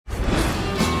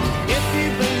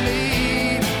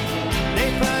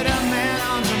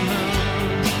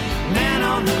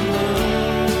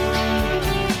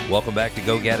Welcome back to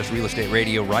Go Gaddis Real Estate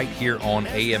Radio right here on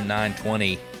AM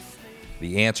 920.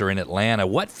 The Answer in Atlanta.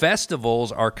 What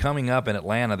festivals are coming up in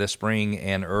Atlanta this spring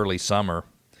and early summer?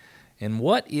 And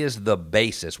what is the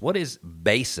basis? What is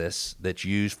basis that's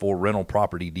used for rental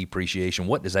property depreciation?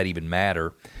 What does that even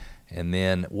matter? And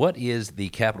then what is the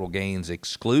capital gains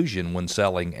exclusion when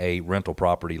selling a rental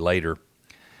property later?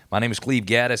 My name is Cleve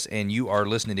Gaddis, and you are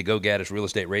listening to Go Gaddis Real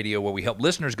Estate Radio, where we help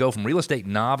listeners go from real estate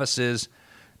novices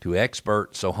to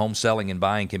experts so home selling and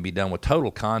buying can be done with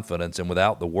total confidence and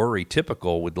without the worry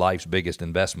typical with life's biggest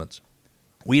investments.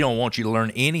 We don't want you to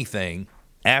learn anything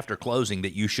after closing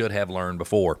that you should have learned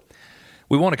before.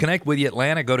 We want to connect with you,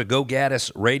 Atlanta. Go to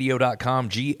GoGaddisRadio.com,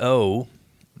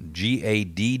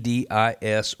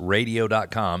 GoGaddis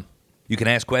Radio.com. You can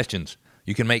ask questions.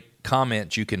 You can make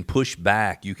comments. You can push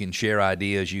back. You can share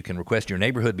ideas. You can request your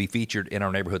neighborhood be featured in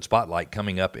our Neighborhood Spotlight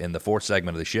coming up in the fourth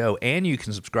segment of the show, and you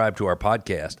can subscribe to our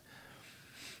podcast.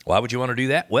 Why would you want to do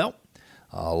that? Well,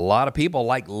 a lot of people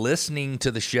like listening to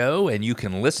the show, and you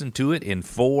can listen to it in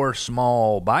 4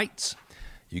 small bites.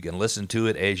 You can listen to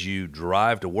it as you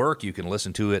drive to work. You can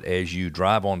listen to it as you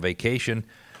drive on vacation.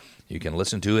 You can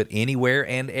listen to it anywhere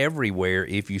and everywhere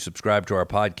if you subscribe to our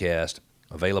podcast.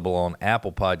 Available on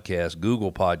Apple Podcasts,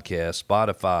 Google Podcasts,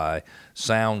 Spotify,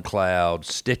 SoundCloud,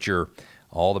 Stitcher,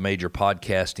 all the major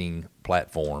podcasting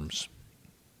platforms.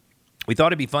 We thought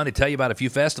it'd be fun to tell you about a few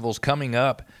festivals coming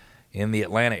up in the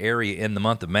Atlanta area in the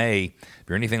month of May. If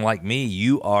you're anything like me,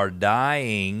 you are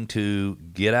dying to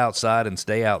get outside and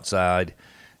stay outside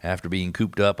after being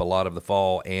cooped up a lot of the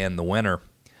fall and the winter.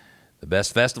 The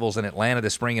best festivals in Atlanta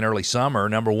this spring and early summer.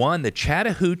 Number 1, the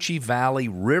Chattahoochee Valley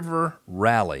River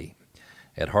Rally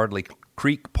at Hardley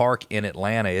Creek Park in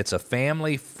Atlanta. It's a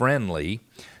family-friendly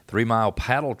 3-mile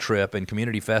paddle trip and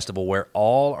community festival where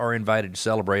all are invited to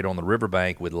celebrate on the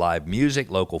riverbank with live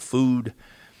music, local food,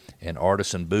 and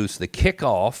artisan booths. The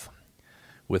kickoff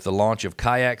with the launch of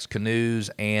kayaks,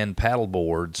 canoes, and paddle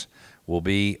boards will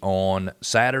be on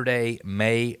Saturday,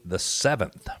 May the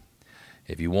 7th.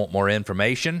 If you want more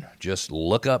information, just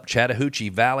look up Chattahoochee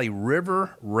Valley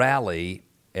River Rally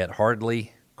at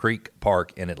Hardley Creek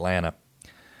Park in Atlanta.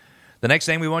 The next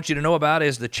thing we want you to know about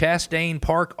is the Chastain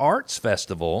Park Arts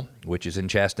Festival, which is in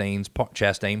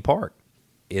Chastain Park.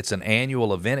 It's an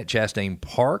annual event at Chastain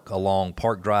Park along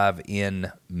Park Drive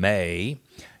in May.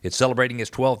 It's celebrating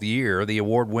its 12th year. The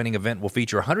award-winning event will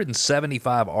feature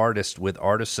 175 artists with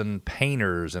artisan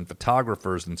painters and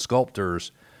photographers and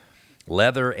sculptors,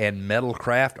 leather and metal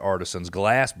craft artisans,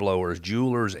 glass blowers,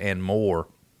 jewelers, and more.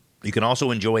 You can also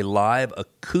enjoy live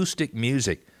acoustic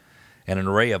music and an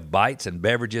array of bites and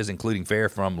beverages, including fare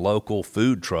from local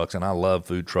food trucks, and I love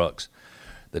food trucks.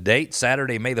 The date,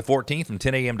 Saturday, May the 14th from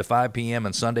 10 a.m. to 5 p.m.,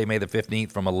 and Sunday, May the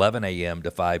 15th from 11 a.m.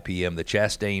 to 5 p.m., the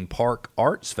Chastain Park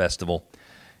Arts Festival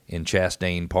in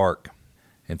Chastain Park.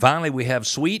 And finally, we have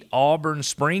Sweet Auburn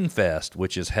Spring Fest,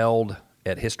 which is held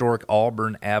at historic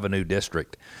Auburn Avenue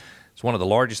District. It's one of the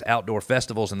largest outdoor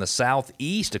festivals in the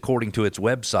Southeast, according to its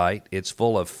website. It's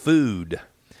full of food,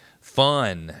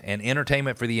 fun, and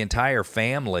entertainment for the entire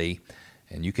family,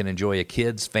 and you can enjoy a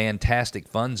kids' fantastic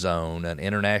fun zone, an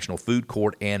international food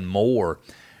court, and more.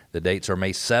 The dates are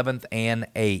May 7th and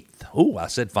 8th. Ooh, I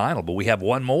said final, but we have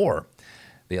one more.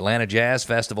 The Atlanta Jazz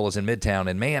Festival is in Midtown,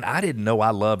 and man, I didn't know I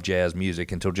love jazz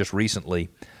music until just recently,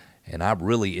 and I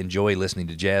really enjoy listening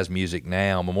to jazz music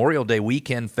now. Memorial Day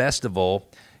Weekend Festival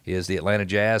is the Atlanta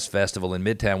Jazz Festival in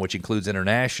Midtown, which includes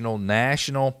international,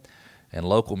 national, and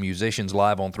local musicians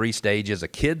live on 3 stages, a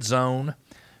kid zone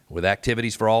with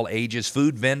activities for all ages,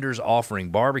 food vendors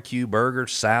offering barbecue, burger,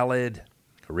 salad,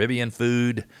 Caribbean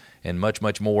food, and much,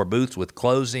 much more. Booths with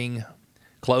clothing,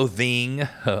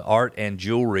 art, and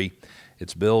jewelry.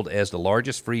 It's billed as the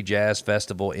largest free jazz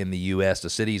festival in the U.S. The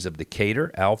cities of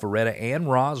Decatur, Alpharetta, and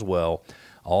Roswell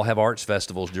all have arts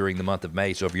festivals during the month of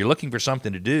May. So if you're looking for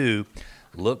something to do,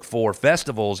 look for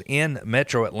festivals in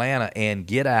Metro Atlanta and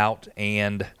get out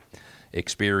and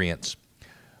experience.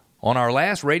 On our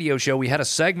last radio show, we had a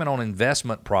segment on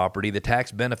investment property, the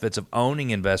tax benefits of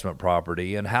owning investment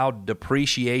property, and how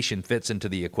depreciation fits into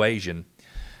the equation.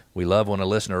 We love when a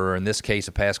listener, or in this case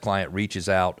a past client, reaches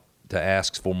out to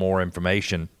ask for more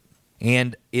information.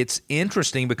 And it's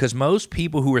interesting because most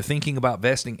people who are thinking about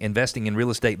investing in real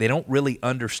estate, they don't really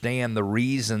understand the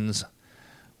reasons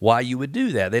why you would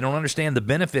do that. They don't understand the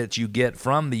benefits you get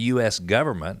from the U.S.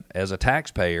 government as a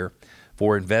taxpayer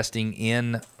for investing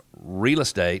in real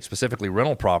estate, specifically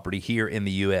rental property, here in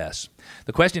the U.S.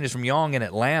 The question is from Young in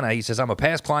Atlanta. He says, I'm a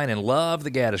past client and love the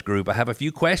Gaddis Group. I have a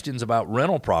few questions about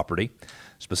rental property,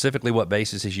 specifically what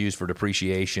basis is used for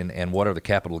depreciation and what are the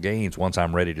capital gains once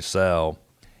I'm ready to sell.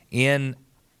 In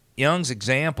Young's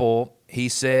example, he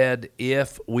said,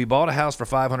 if we bought a house for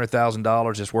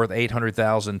 $500,000, it's worth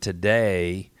 $800,000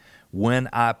 today. When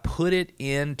I put it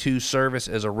into service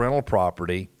as a rental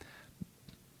property,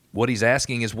 what he's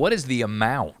asking is, what is the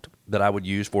amount that I would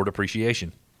use for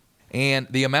depreciation? And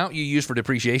the amount you use for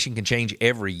depreciation can change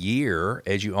every year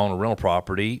as you own a rental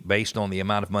property based on the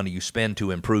amount of money you spend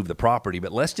to improve the property.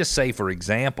 But let's just say, for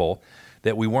example,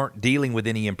 that we weren't dealing with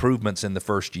any improvements in the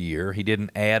first year. He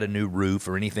didn't add a new roof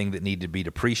or anything that needed to be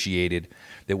depreciated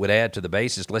that would add to the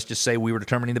basis. Let's just say we were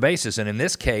determining the basis. And in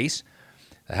this case,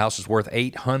 the house is worth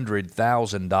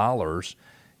 $800,000.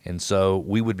 And so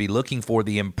we would be looking for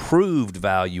the improved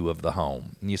value of the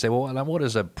home. And you say, well, what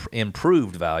is an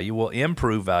improved value? Well,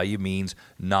 improved value means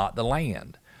not the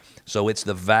land. So it's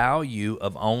the value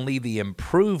of only the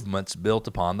improvements built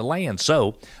upon the land.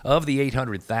 So of the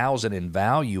 $800,000 in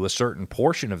value, a certain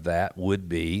portion of that would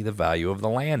be the value of the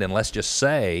land. And let's just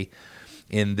say,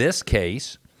 in this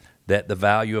case, that the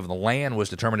value of the land was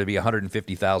determined to be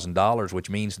 $150,000, which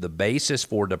means the basis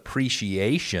for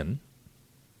depreciation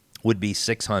would be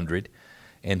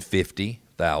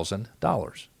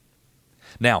 $650,000.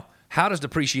 Now, how does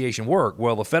depreciation work?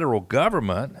 Well, the federal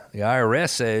government, the IRS,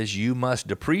 says you must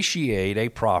depreciate a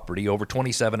property over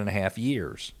 27 and a half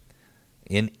years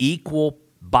in equal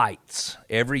bites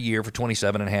every year for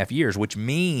 27 and a half years, which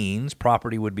means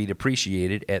property would be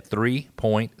depreciated at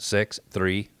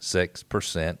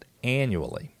 3.636%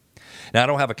 annually. Now, I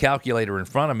don't have a calculator in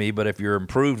front of me, but if your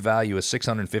improved value is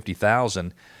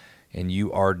 $650,000 and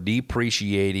you are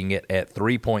depreciating it at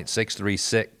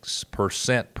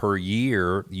 3.636% per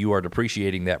year, you are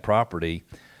depreciating that property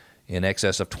in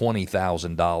excess of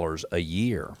 $20,000 a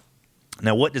year.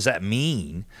 Now, what does that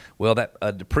mean? Well, that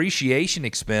a depreciation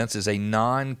expense is a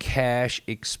non-cash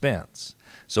expense.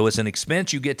 So it's an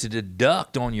expense you get to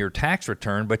deduct on your tax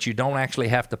return, but you don't actually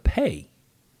have to pay.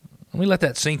 Let me let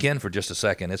that sink in for just a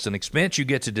second. It's an expense you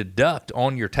get to deduct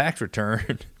on your tax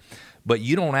return, but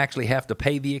you don't actually have to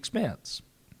pay the expense.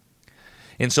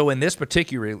 And so in this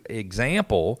particular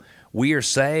example, we are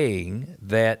saying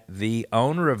that the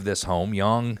owner of this home,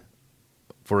 Young,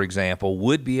 for example,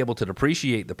 would be able to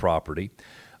depreciate the property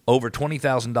over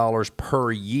 $20,000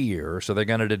 per year. So he's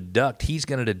going to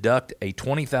deduct a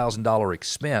 $20,000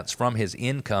 expense from his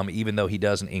income, even though he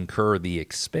doesn't incur the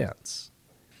expense.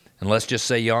 And let's just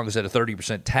say Young is at a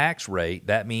 30% tax rate.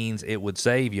 That means it would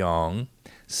save Young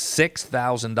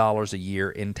 $6,000 a year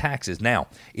in taxes. Now,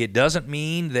 it doesn't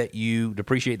mean that you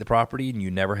depreciate the property and you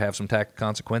never have some tax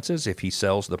consequences if he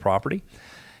sells the property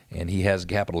and he has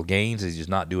capital gains. He does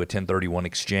not do a 1031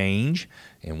 exchange,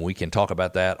 and we can talk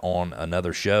about that on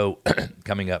another show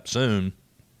coming up soon.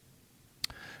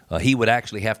 He would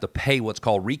actually have to pay what's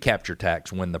called recapture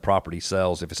tax when the property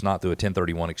sells if it's not through a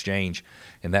 1031 exchange,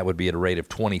 and that would be at a rate of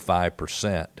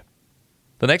 25%.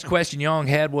 The next question Young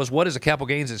had was, what is a capital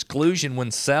gains exclusion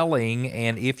when selling?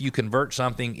 And if you convert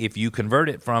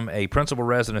it from a principal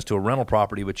residence to a rental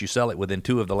property, but you sell it within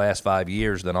 2 of the last 5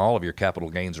 years, then all of your capital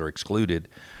gains are excluded.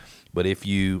 But if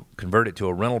you convert it to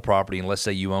a rental property, and let's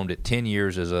say you owned it 10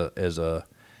 years as a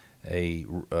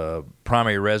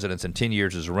primary residence and 10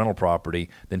 years as a rental property,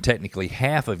 then technically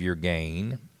half of your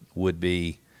gain would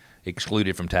be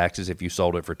excluded from taxes if you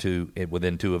sold it for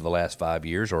within 2 of the last 5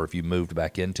 years, or if you moved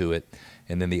back into it,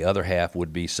 and then the other half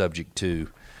would be subject to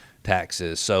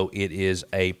taxes. So it is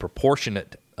a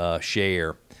proportionate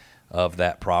share of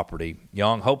that property.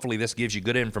 Young, hopefully this gives you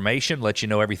good information, lets you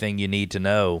know everything you need to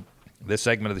know. This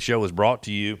segment of the show is brought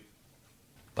to you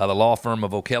by the law firm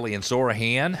of O'Kelly and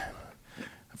Sorahan,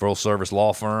 a full-service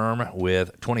law firm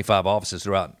with 25 offices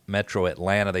throughout Metro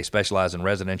Atlanta. They specialize in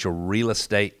residential real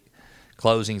estate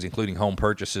closings, including home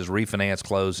purchases, refinance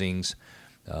closings,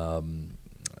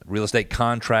 real estate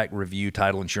contract review,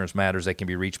 title insurance matters. They can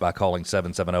be reached by calling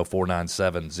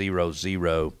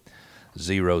 770-497-0000,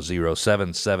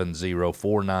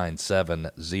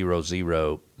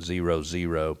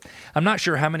 770-497-0000. I'm not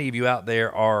sure how many of you out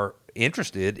there are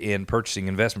interested in purchasing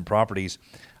investment properties.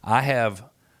 I have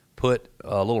put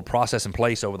a little process in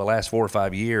place over the last 4 or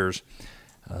 5 years.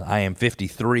 I am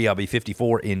 53. I'll be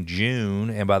 54 in June,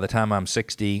 and by the time I'm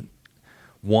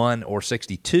 61 or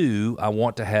 62, I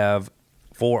want to have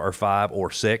 4 or 5 or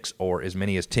 6 or as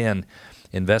many as 10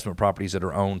 investment properties that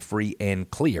are owned free and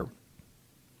clear.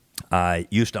 I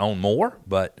used to own more,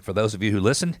 but for those of you who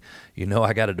listen, you know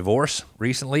I got a divorce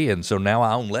recently, and so now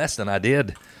I own less than I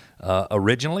did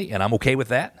originally, and I'm okay with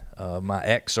that. My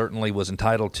ex certainly was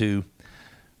entitled to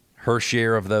her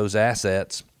share of those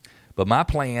assets, But my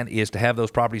plan is to have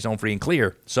those properties on free and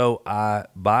clear. So I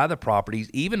buy the properties,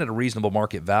 even at a reasonable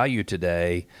market value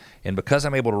today, and because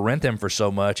I'm able to rent them for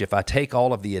so much, if I take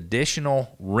all of the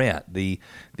additional rent, the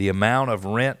amount of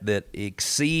rent that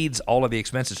exceeds all of the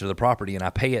expenses to the property, and I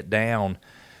pay it down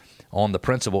on the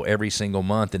principal every single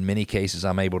month, in many cases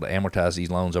I'm able to amortize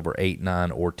these loans over 8,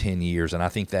 9, or 10 years, and I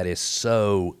think that is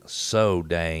so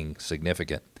dang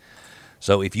significant.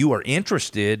 So if you are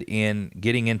interested in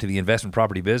getting into the investment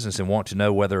property business and want to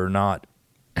know whether or not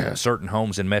certain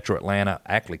homes in Metro Atlanta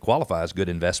actually qualify as good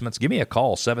investments, give me a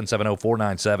call,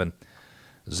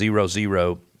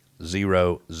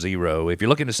 770-497-0000. If you're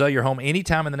looking to sell your home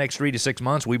anytime in the next 3 to 6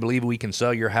 months, we believe we can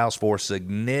sell your house for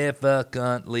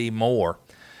significantly more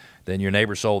than your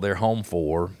neighbor sold their home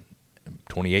for,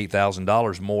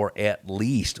 $28,000 more at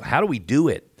least. How do we do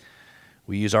it?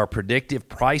 We use our predictive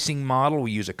pricing model. We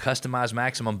use a customized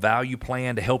maximum value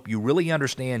plan to help you really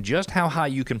understand just how high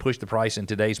you can push the price in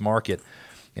today's market,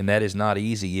 and that is not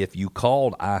easy. If you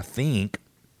called, I think,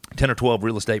 10 or 12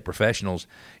 real estate professionals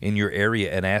in your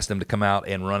area and asked them to come out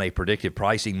and run a predictive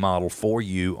pricing model for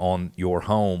you on your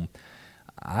home,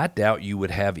 I doubt you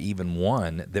would have even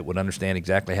one that would understand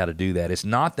exactly how to do that. It's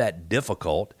not that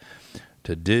difficult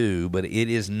to do, but it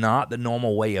is not the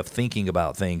normal way of thinking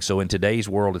about things. So in today's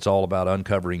world, it's all about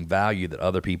uncovering value that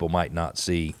other people might not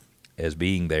see as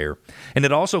being there. And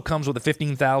it also comes with a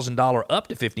 $15,000 up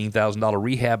to $15,000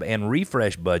 rehab and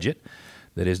refresh budget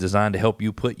that is designed to help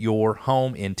you put your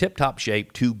home in tip-top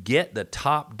shape to get the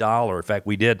top dollar. In fact,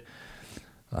 we did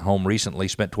a home recently,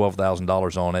 spent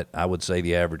 $12,000 on it. I would say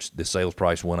the sales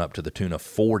price went up to the tune of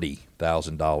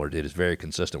 $40,000. It is very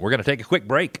consistent. We're going to take a quick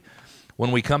break.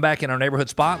 When we come back in our Neighborhood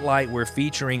Spotlight, we're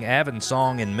featuring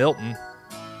Avonsong in Milton.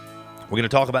 We're going to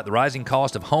talk about the rising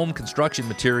cost of home construction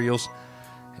materials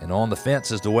and on the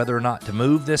fence as to whether or not to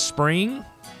move this spring.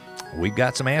 We've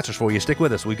got some answers for you. Stick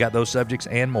with us. We've got those subjects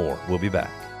and more. We'll be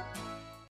back.